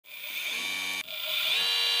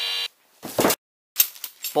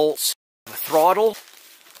bolts, the throttle,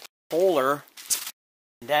 roller,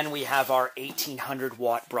 and then we have our 1800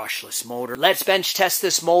 watt brushless motor. Let's bench test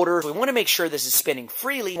this motor. We want to make sure this is spinning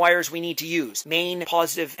freely. Wires we need to use: main,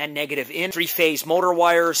 positive, and negative in, 3-phase motor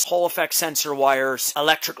wires, Hall effect sensor wires,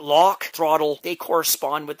 electric lock, throttle. They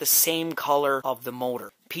correspond with the same color of the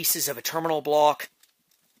motor. Pieces of a terminal block,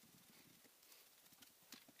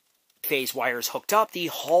 phase wires hooked up, the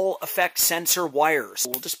Hall effect sensor wires.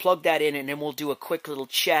 We'll just plug that in and then we'll do a quick little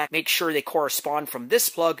check. Make sure they correspond from this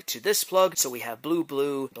plug to this plug. So we have blue,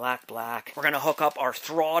 blue, black, black. We're going to hook up our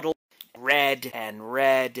throttle, red and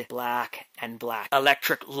red, black and black.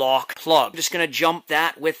 Electric lock plug. I'm just going to jump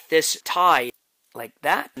that with this tie like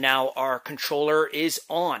that. Now our controller is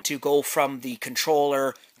on to go from the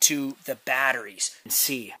controller to the batteries. And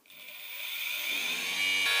see.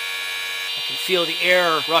 I can feel the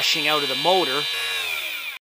air rushing out of the motor.